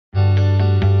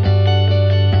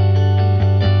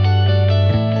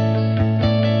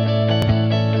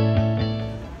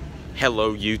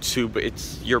Hello YouTube,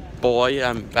 it's your boy.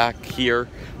 I'm back here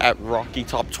at Rocky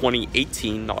Top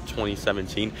 2018, not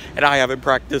 2017, and I haven't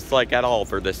practiced like at all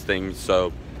for this thing,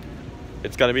 so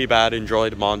it's gonna be bad. Enjoy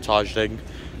the montaging.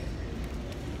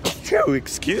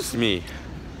 Excuse me.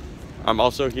 I'm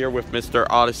also here with Mr.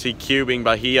 Odyssey Cubing,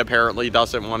 but he apparently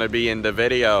doesn't want to be in the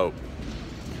video.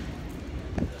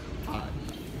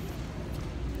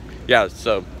 Yeah,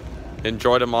 so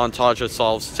enjoy the montage of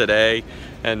solves today,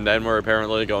 and then we're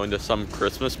apparently going to some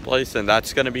Christmas place, and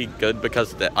that's going to be good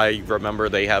because I remember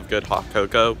they have good hot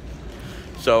cocoa.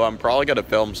 So I'm probably going to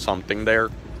film something there,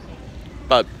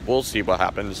 but we'll see what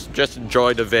happens. Just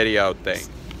enjoy the video thing.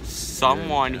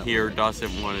 Someone here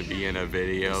doesn't want to be in a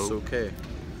video. It's okay.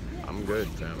 I'm good,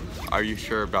 fam. Are you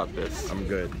sure about this? I'm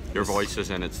good. Your voice is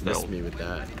in it still. Miss me with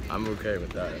that. I'm okay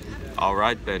with that.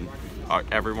 Alright then.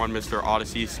 Everyone, Mr.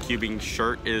 Odyssey's cubing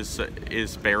shirt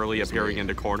is barely appearing in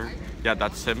the corner. Yeah,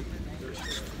 that's him.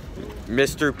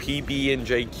 Mr.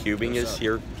 PB&J Cubing is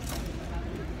here.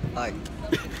 Hi.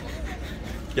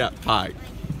 Yeah, hi.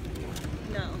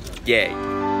 No. Yay.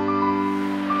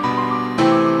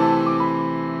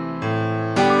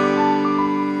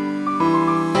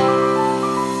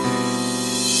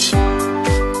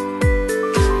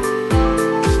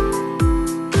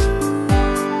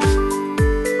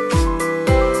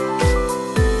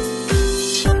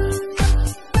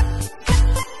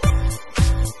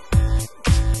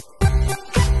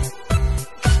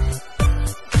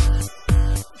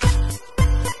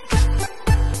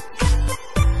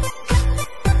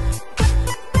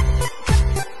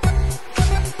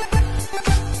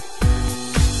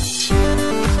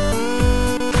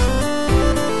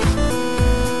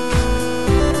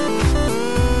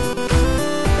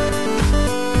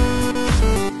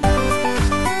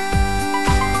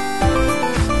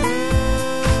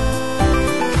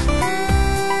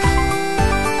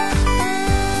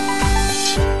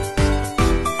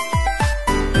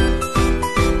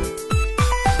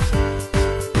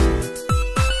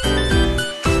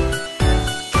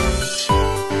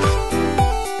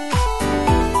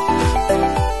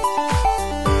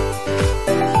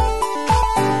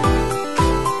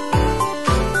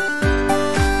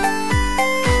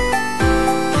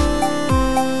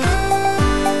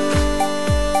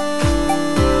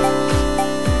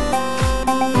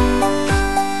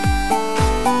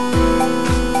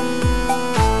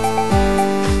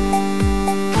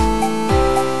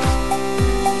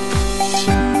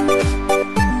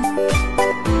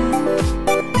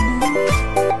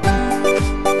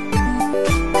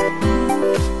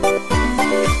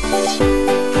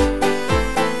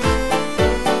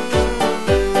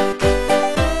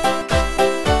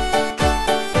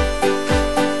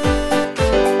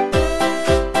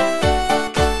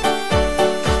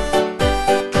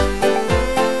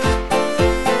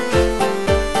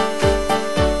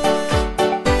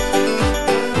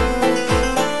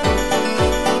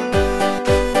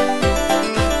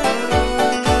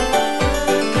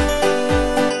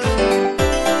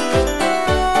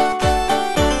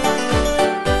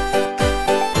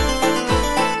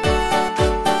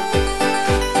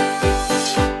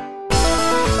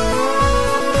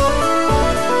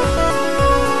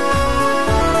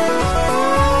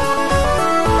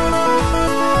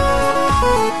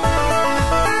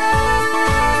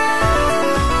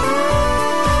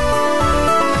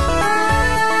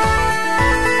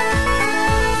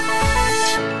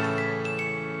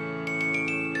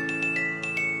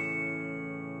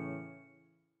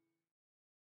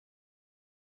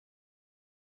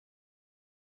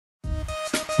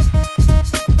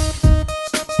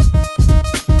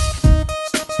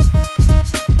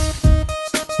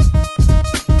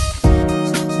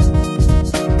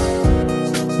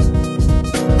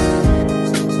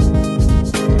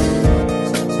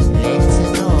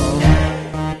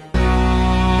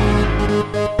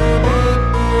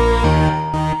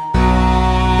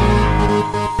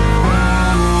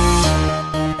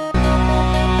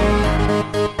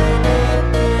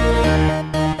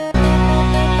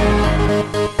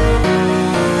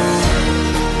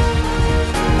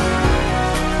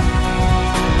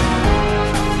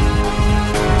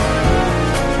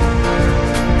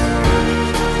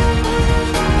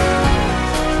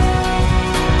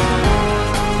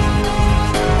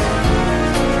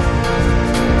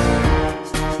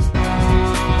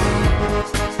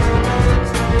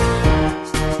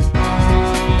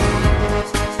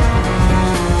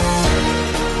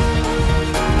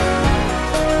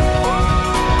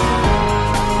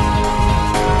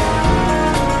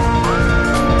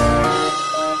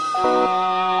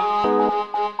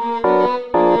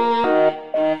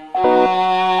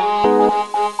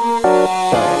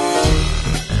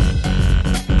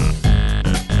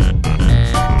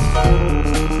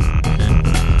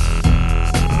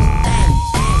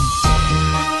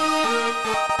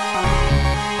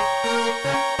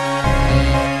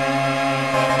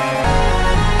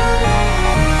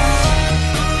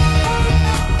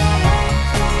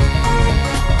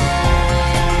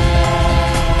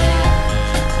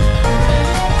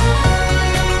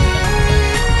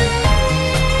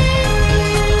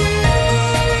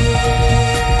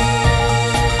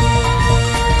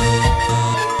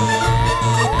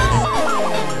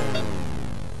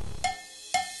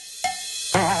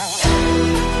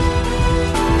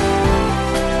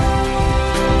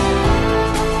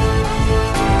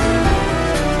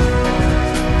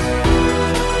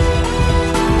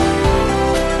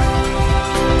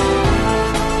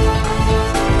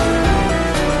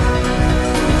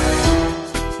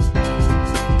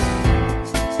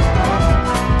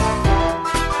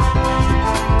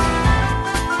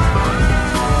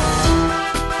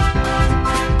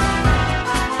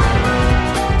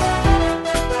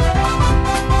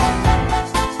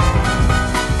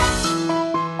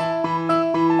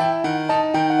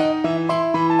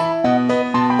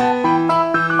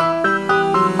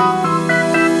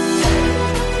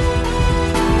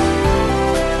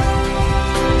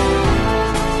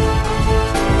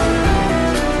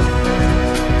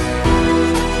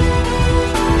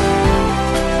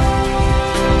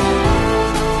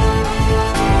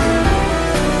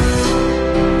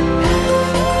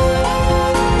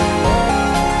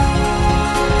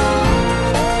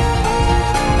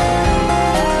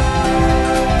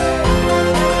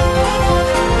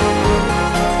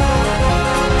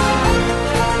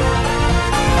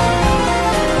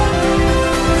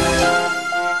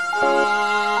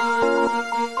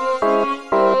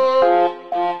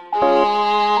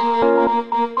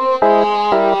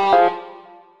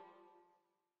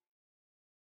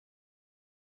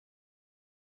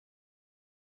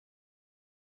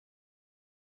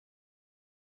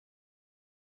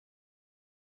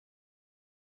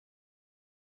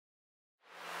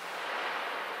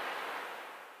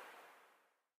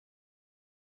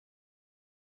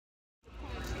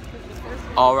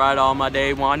 Alright, all my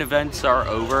day one events are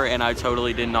over, and I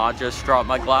totally did not just drop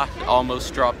my glass,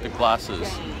 almost dropped the glasses.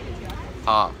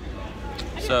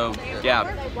 So,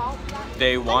 yeah,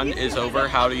 day one is over.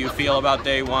 How do you feel about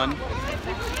day one?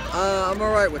 I'm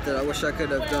alright with it. I wish I could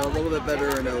have done a little bit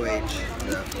better in OH.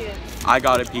 Yeah. I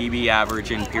got a PB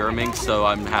average in Pyraminx, so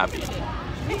I'm happy.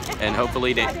 And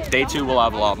hopefully day two will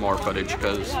have a lot more footage,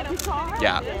 because,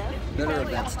 yeah. Better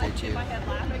events, day two.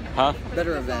 Huh?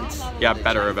 Better events. Yeah,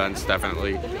 better events,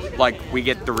 definitely. Like, we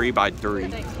get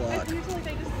 3x3.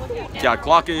 Clock. Yeah,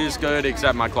 clock is good,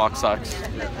 except my clock sucks.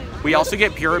 We also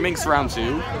get Pyraminx round 2.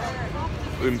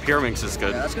 And Pyraminx is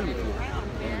good. Yeah, that's gonna be cool.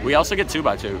 We also get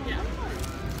 2x2.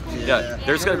 Yeah,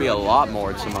 there's gonna be a lot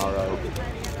more tomorrow.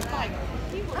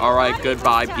 Alright,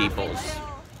 goodbye, peoples.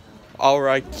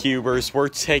 Alright, cubers, we're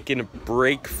taking a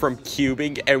break from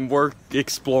cubing and we're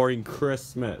exploring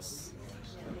Christmas.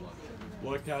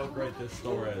 Look how great this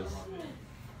store is.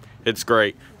 It's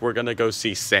great. We're gonna go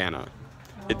see Santa.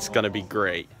 It's gonna be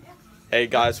great. Hey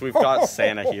guys, we've got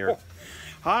Santa here.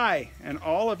 Hi, and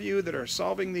all of you that are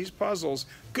solving these puzzles,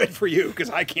 good for you,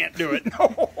 because I can't do it.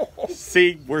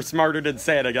 See, we're smarter than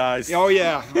Santa, guys. Oh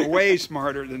yeah, way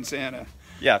smarter than Santa.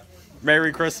 Yeah.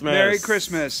 Merry Christmas. Merry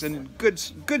Christmas, and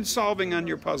good solving on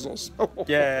your puzzles.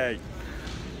 Yay.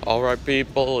 Alright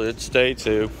people, it's day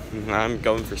 2. I'm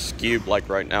going for Scube like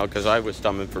right now because I was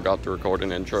dumb and forgot to record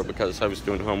an intro because I was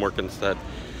doing homework instead.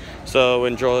 So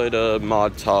enjoy the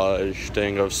montage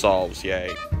thing of solves,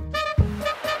 yay.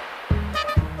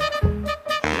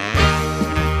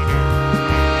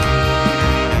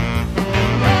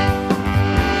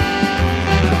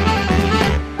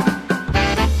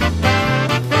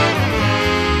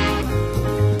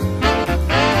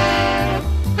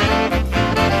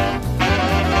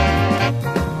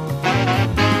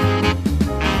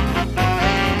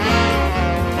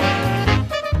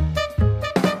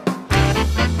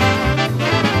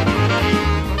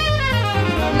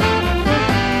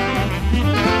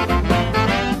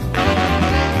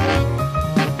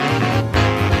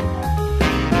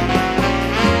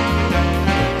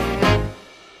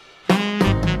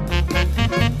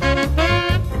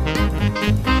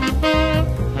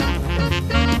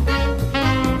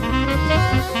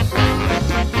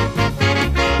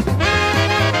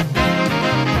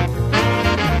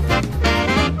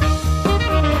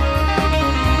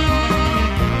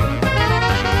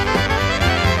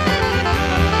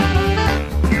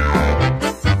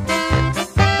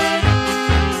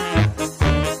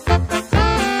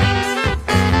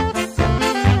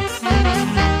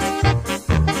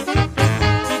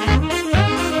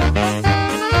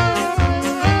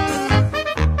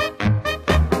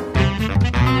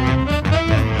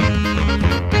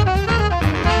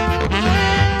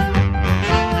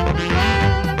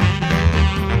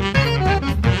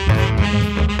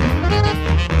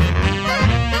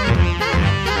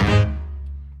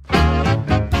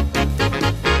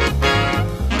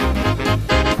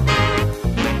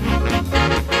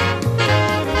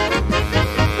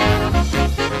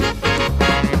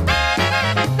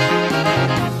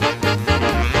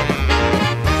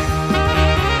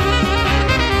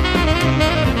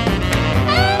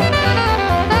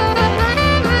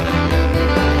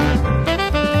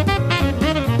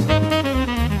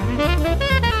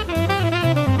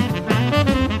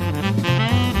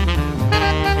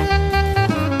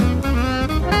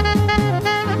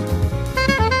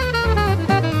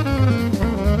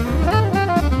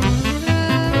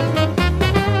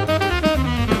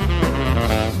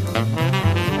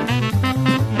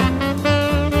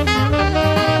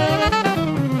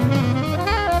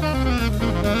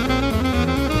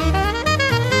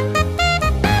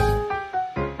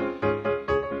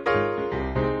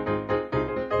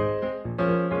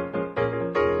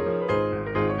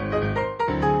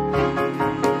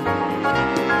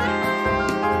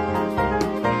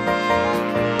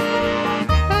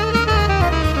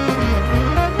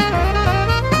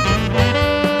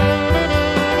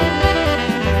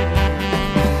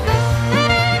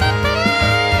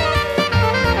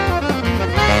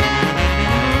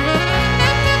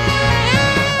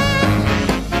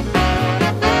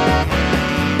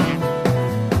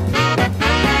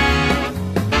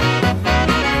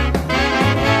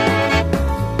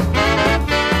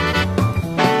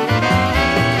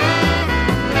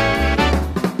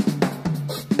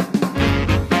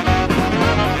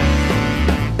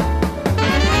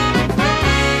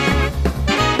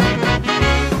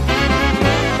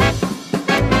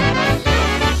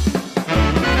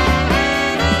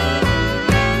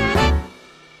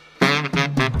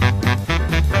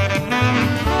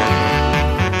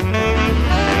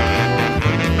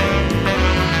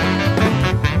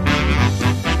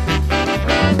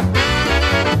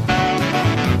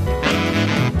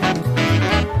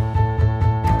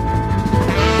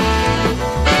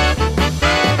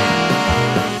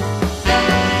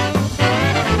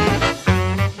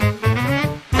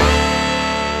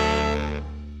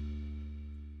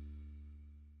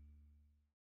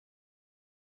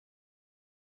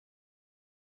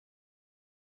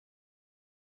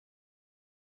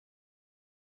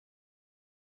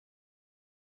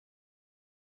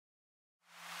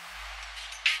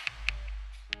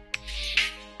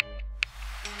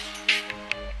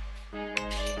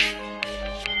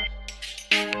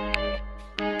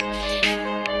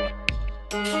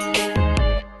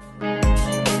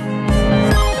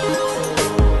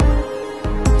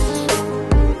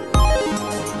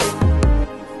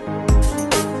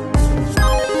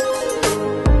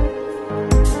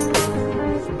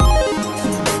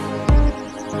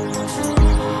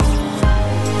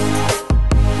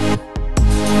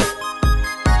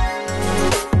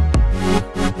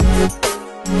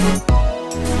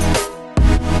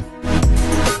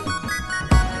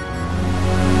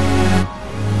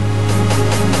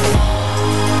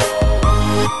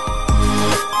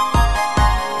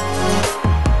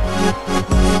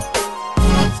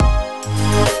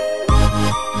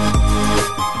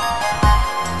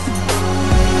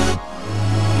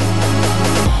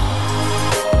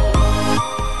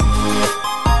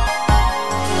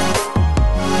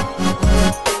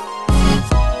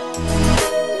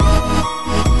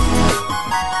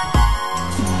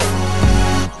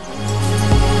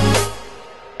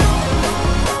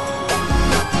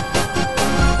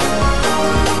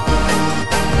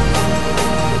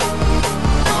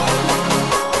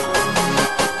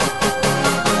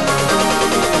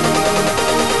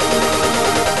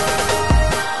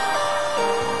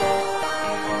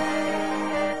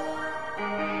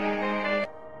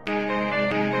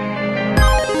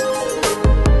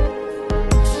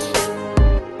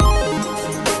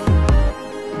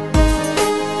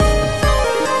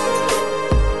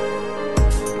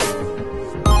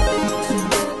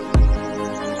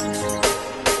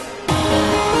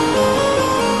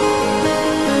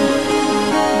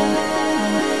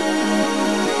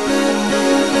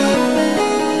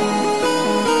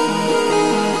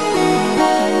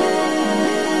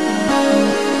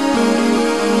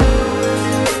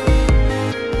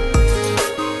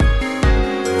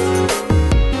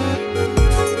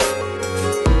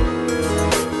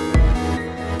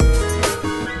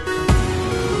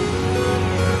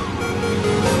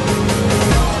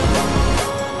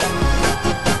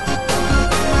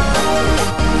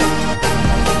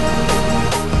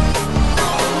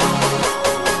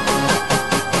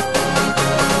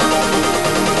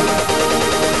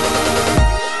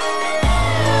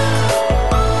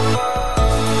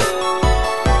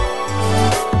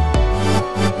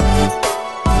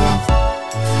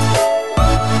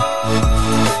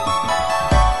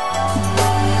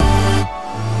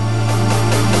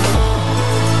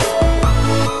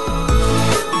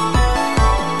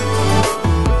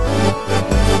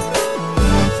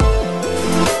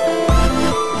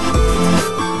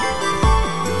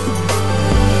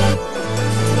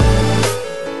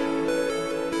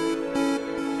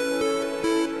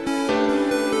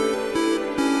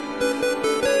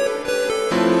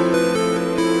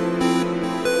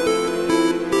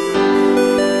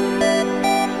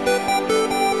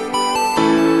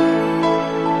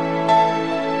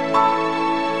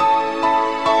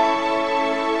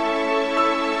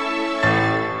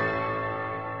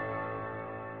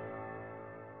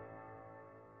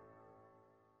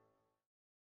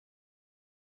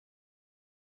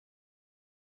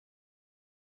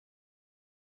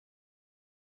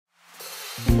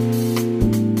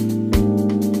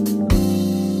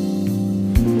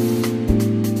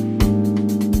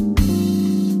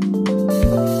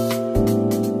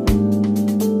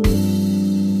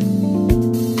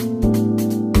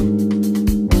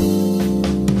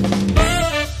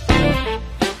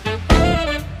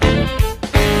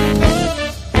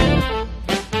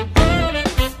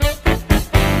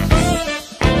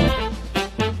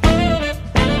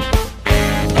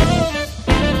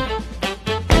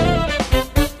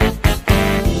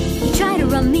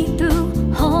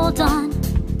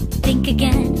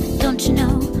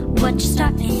 you're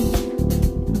starting,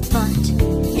 but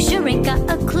you sure ain't got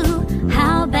a clue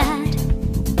how bad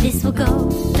this will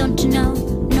go. Don't you know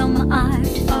my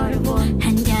art of war.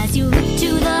 And as you look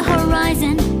to the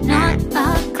horizon, not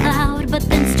a cloud, but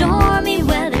then stormy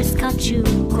weather's caught you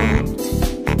cold.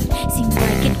 Seems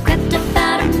like it crept up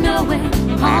out of nowhere,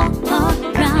 all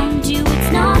around you.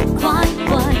 It's not quite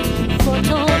what you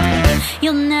foretold.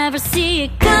 You'll never see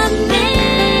it coming.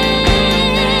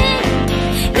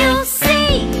 You'll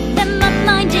see that my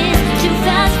mind is too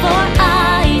fast for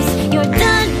eyes. You're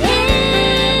done in.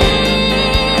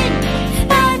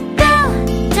 By the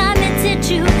time it's hit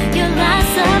you, your last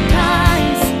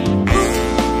surprise.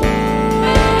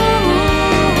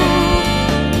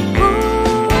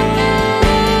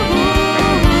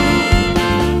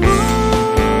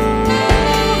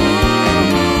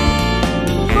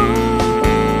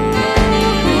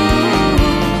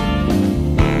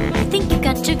 I think you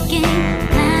got your game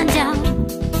planned out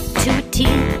to a T,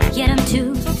 yet I'm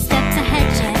 2 steps ahead,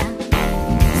 yeah.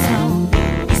 So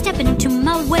step into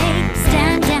my way,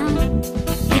 stand down.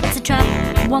 It's a trap,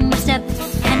 one more step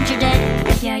and you're dead.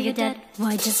 Yeah, you're dead.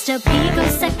 Why, just a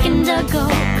picosecond ago,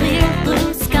 clear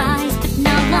blue skies, but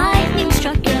now lightning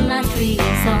struck your last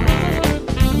resolve.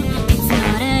 It's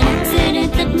not an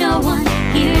accident that no one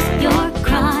hears your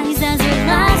cries as your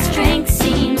last strength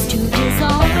seems to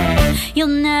dissolve. You'll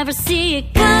never see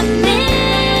it coming.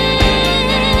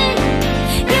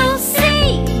 You'll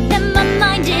see that my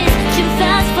mind is too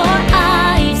fast for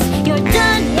eyes. You're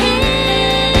done in.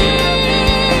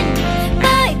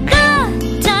 By the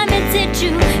time it's hit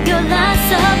you, your last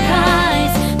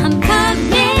surprise. I'm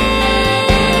coming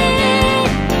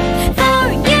for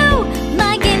you.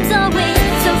 My game's always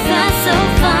so fast, so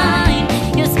fine.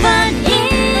 You're spun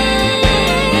in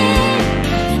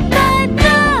by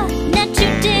the net. You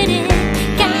didn't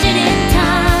catch it in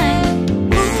time.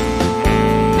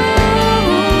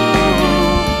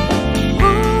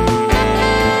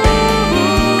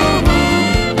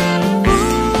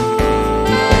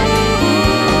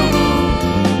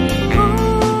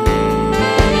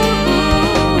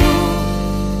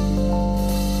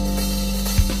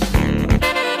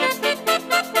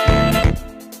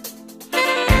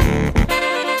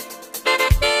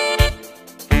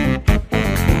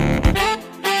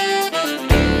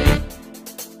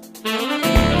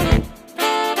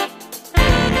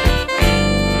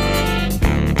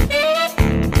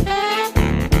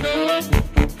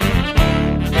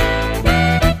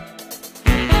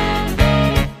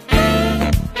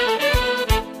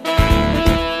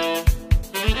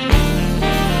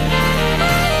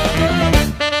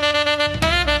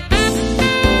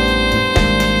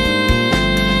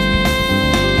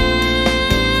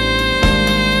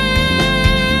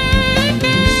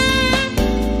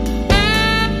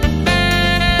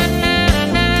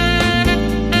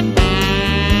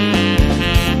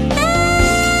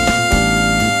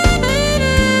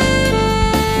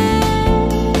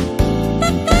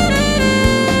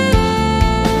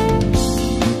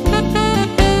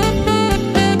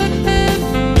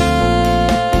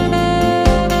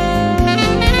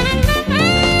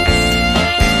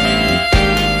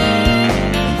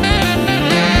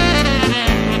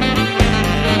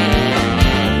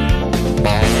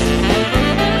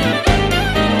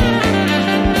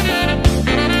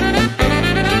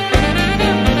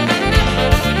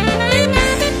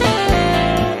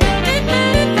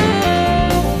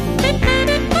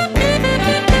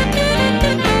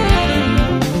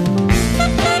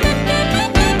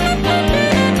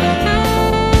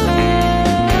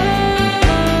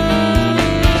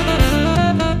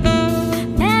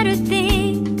 Better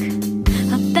think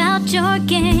about your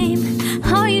game.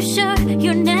 Are you sure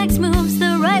your next move's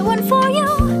the right one for you?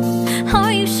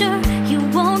 Are you sure you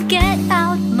won't get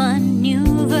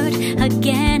outmaneuvered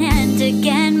again and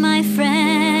again, my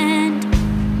friend?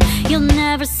 You'll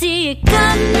never see it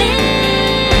coming.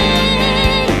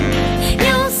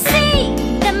 You'll see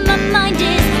that my mind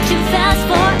is too fast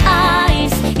for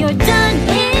eyes. You're done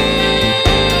in.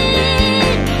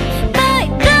 By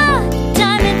the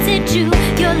time it's hit you,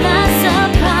 your last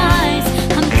surprise.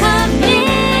 I'm coming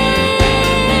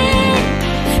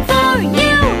for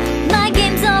you. My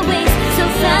game's always so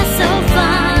fast, so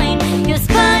fine. You're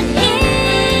spun in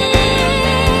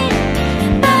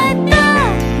by the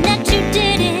net. You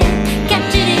didn't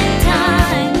catch it in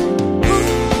time.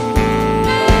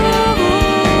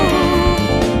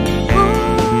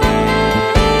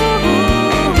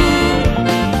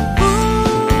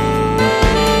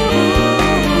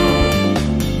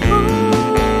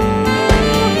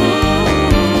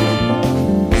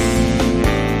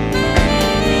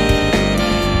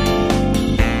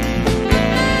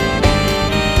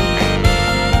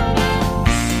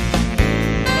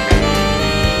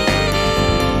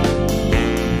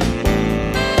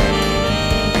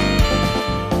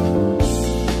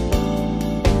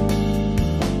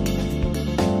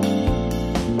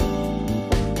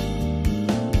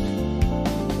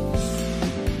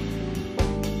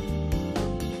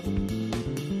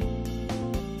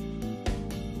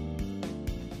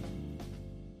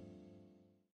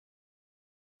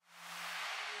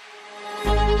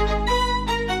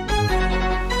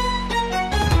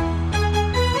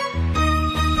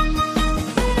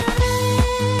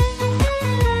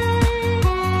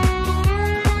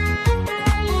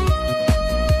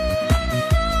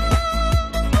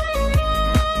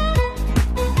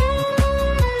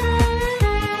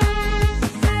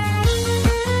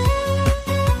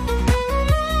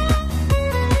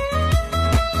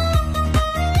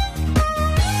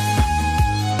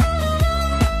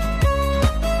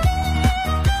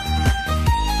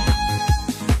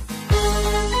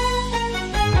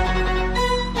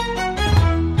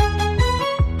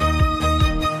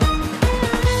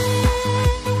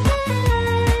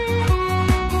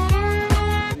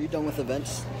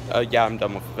 Yeah, I'm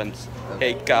done with events.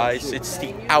 Hey guys, it's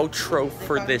the outro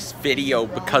for this video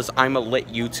because I'm a lit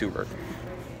YouTuber.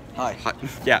 Hi. Hi.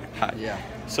 Yeah, hi. Yeah.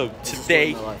 So This is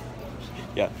today, my life.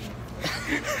 yeah.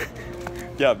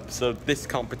 Yeah, so this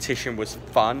competition was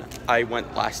fun. I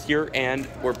went last year and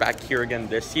we're back here again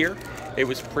this year. It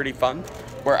was pretty fun.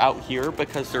 We're out here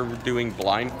because they're doing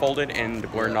blindfolded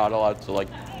and we're not allowed to like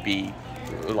be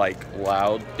like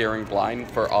loud during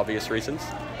blind for obvious reasons.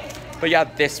 But yeah,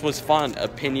 this was fun.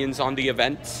 Opinions on the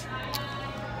events?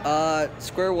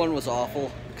 Square one was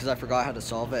awful because I forgot how to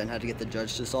solve it and had to get the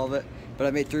judge to solve it. But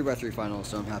I made 3x3 finals,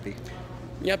 so I'm happy.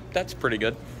 Yep, that's pretty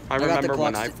good. I got the remember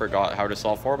when clock I forgot how to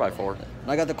solve 4x4.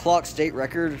 And I got the clock state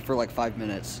record for like 5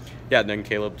 minutes. Yeah, and then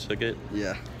Caleb took it.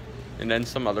 Yeah. And then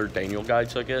some other Daniel guy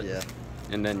took it. Yeah.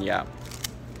 And then, yeah.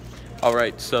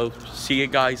 Alright, so see you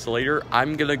guys later.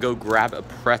 I'm gonna go grab a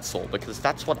pretzel because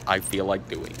that's what I feel like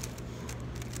doing.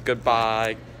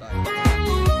 Goodbye. Bye.